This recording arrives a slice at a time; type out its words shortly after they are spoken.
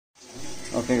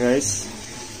Okay guys,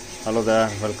 hello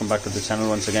there, welcome back to the channel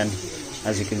once again.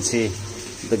 As you can see,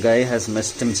 the guy has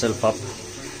messed himself up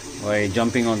by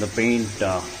jumping on the paint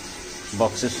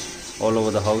boxes all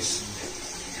over the house,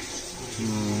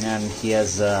 and he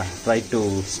has tried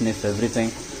to sniff everything.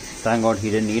 Thank God he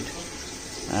didn't eat,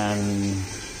 and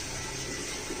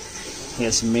he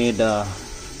has made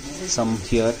some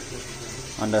here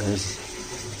under his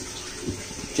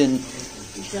chin.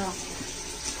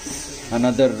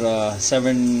 Another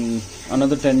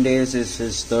 10 days is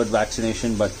his third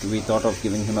vaccination, but we thought of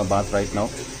giving him a bath right now,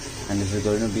 and this is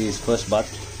going to be his first bath.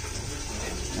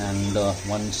 And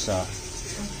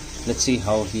let's see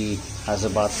how he has a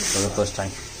bath for the first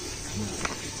time.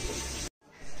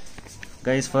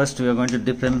 Guys, first we are going to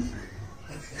dip him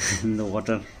in the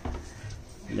water.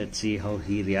 Let's see how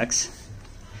he reacts.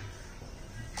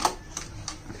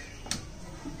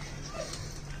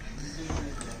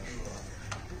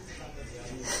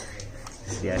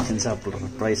 Reactions are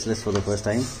priceless for the first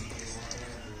time.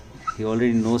 He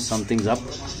already knows something's up.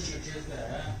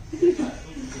 Is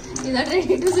that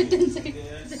ready to sit inside?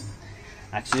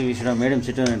 Actually, we should have made him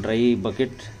sit on a dry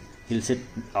bucket. He'll sit,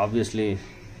 obviously,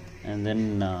 and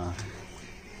then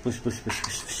push.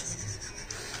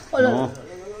 No.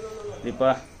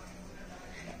 Reaper,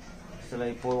 shall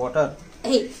I pour water?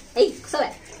 Hey,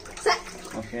 sorry.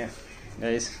 Okay,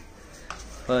 guys.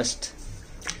 First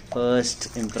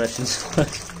impressions.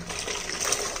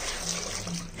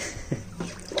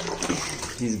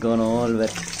 He's gone all wet.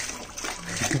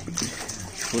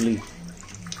 Fully.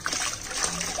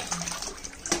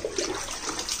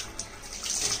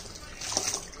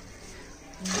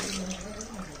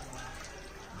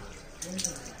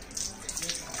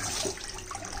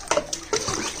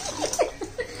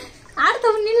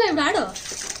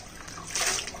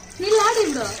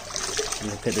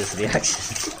 Look at his reaction.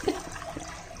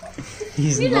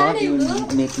 He's not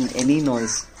even making any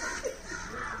noise.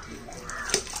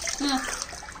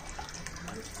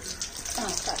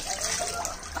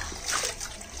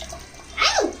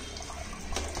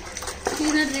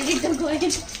 He's not ready to go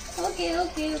in. Okay.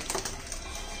 You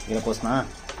gonna post na?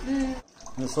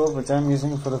 The soap which I'm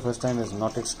using for the first time is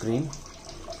Nautic Green,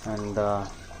 and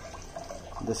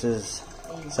this is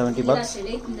 $70.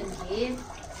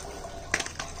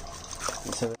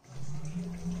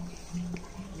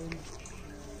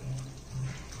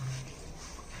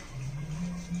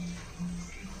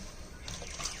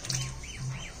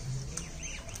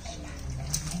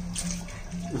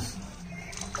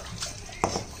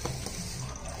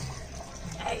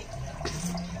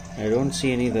 I don't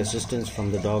see any resistance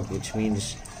from the dog, which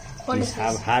means he's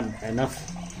have had enough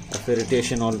of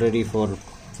irritation already from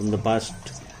the past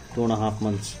 2.5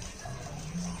 months.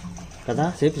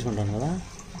 Kada? Safe is kada?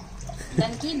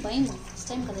 Danki bhayam. This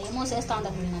time kada emo chesta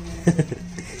undaru nanu.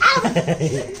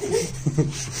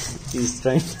 He's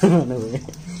trying to run away.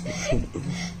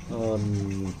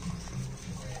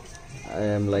 I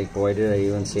am like, why did I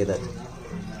even say that?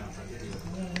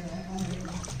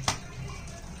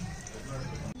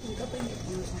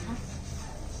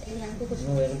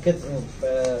 No,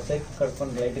 take karpan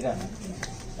light ga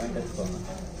point at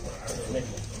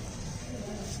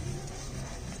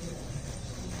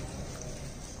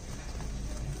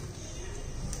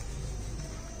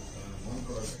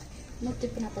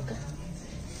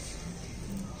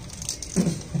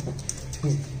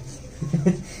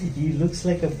He looks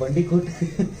like a bandicoot.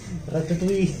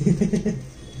 Ratatouille.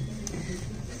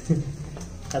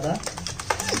 Kada?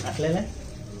 Atlele?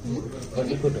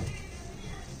 Bandicoot.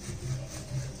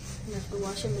 You have to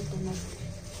wash him with the knife.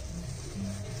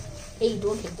 Hey,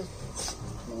 don't hit the.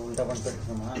 Ulta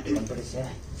bandicoot.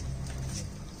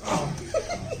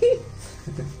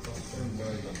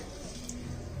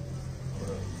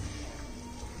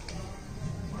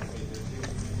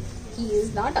 He is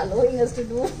not allowing us to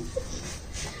do.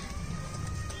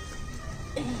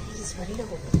 He's worried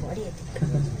about the body, I think.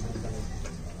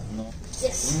 No.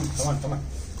 Yes. Come on.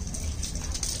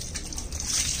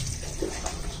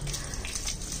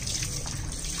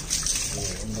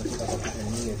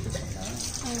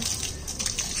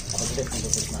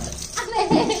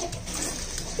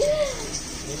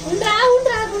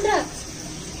 Undra.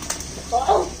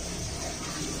 Oh.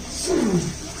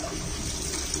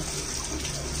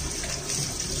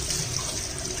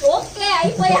 Okay,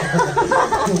 అయిపోయా.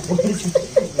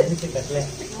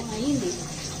 అయింది.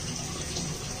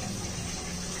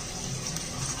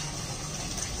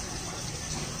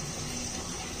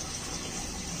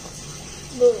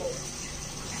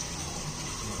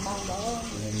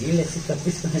 నీళ్ళెచ్చి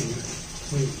తప్పిస్తున్నాయి.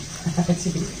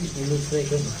 It looks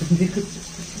like a bandicoot.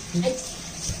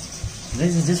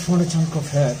 Guys, I just found a chunk of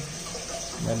hair.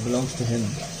 That belongs to him.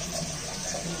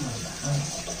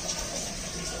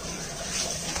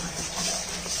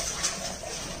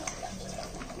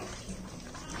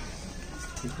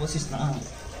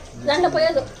 దాంట్లో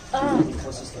పోయేదు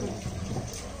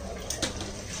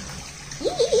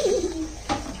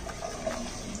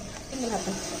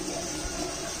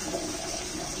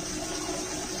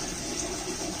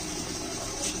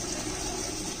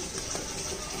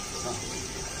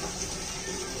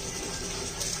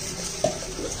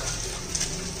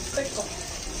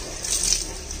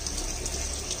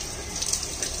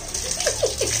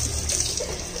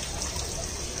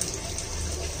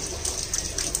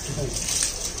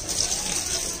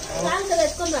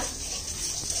పెట్టుకో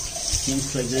Seems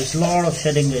like there's a lot of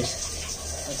shedding, guys.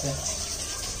 Okay.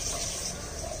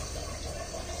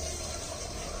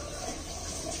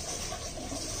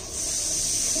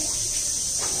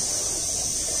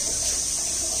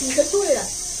 ఇంకా చూడరా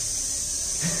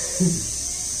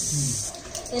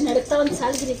నేను అడుగుతా ఉంది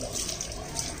సాల్గిరి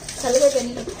చల్లగా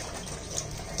కానీ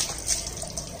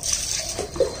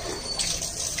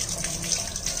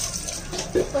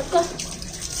పట్టుకో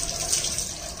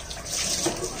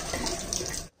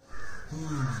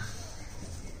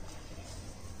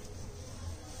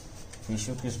He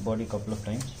shook his body a couple of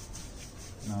times.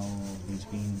 Now he's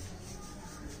been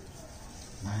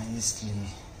nicely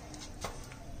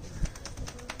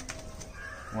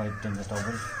wiped in the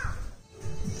towel.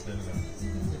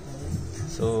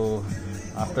 So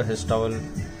after his towel,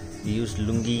 he used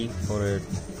lungi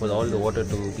for all the water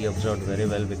to be absorbed very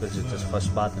well, because it's his first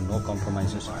bath and no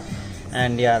compromises.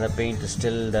 And yeah, the paint is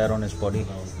still there on his body.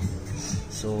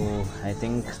 So I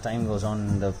think as time goes on,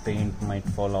 the paint might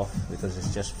fall off, because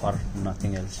it's just fur,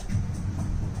 nothing else.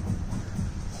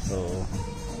 So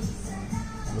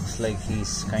looks like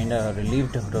he's kind of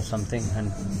relieved out of something. And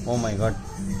oh my god,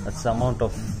 that's the amount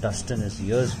of dust in his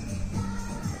ears.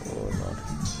 Oh lord.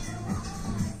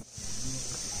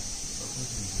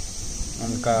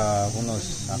 Anka who knows,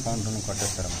 account nu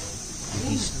kottestaram.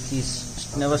 He's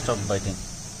never stopped biting.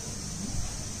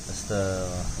 That's the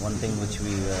one thing which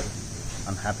we were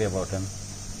unhappy about him.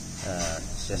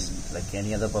 It's just like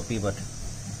any other puppy, but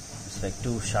it's like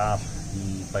too sharp. He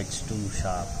bites too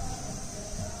sharp.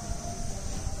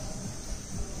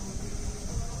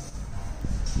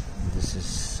 This is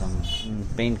some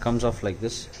paint comes off like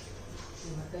this,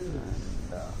 and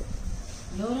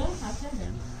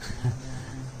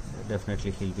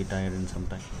definitely he'll be tired in some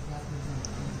time.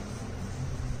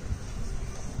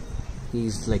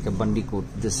 He's like a bandicoot.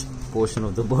 This portion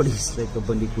of the body is like a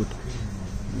bandicoot.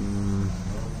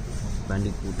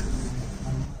 Bandicoot.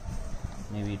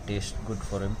 Maybe it tastes good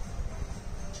for him.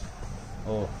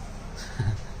 Oh,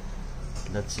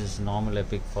 that's his normal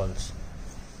epic falls.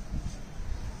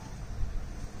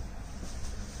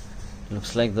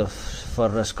 Looks like the fur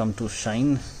has come to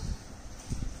shine.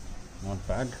 Not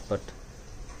bad, but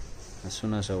as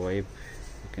soon as I wipe,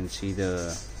 you can see the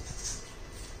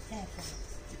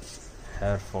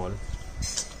hair fall.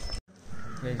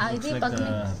 It looks like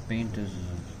the paint is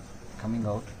coming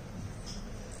out.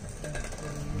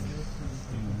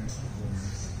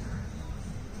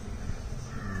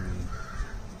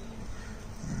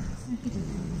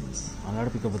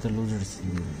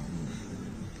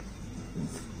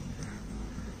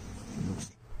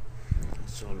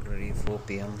 It's already 4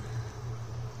 p.m.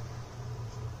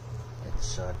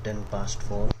 It's 10 past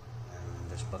 4,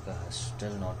 and this bugger has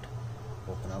still not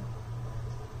woken up.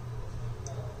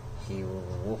 He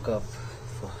woke up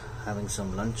for having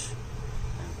some lunch,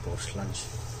 and post lunch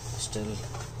still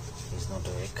he's not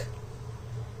awake,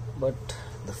 but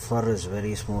the fur is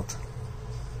very smooth.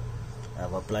 I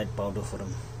have applied powder for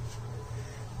him,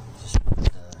 just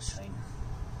the shine.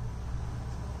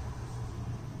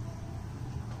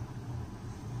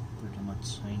 Pretty much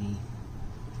shiny.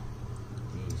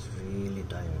 He's really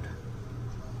tired,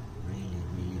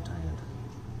 really tired.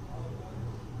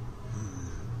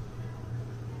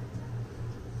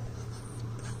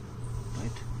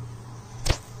 Right,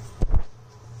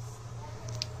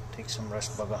 take some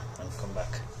rest, bugger, and come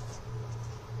back.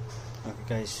 Okay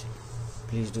guys,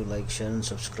 please do like, share and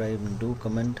subscribe, and do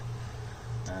comment,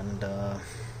 and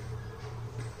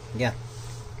yeah,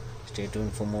 stay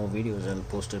tuned for more videos. I'll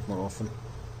post it more often.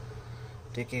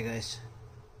 Take care guys,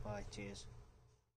 bye, cheers.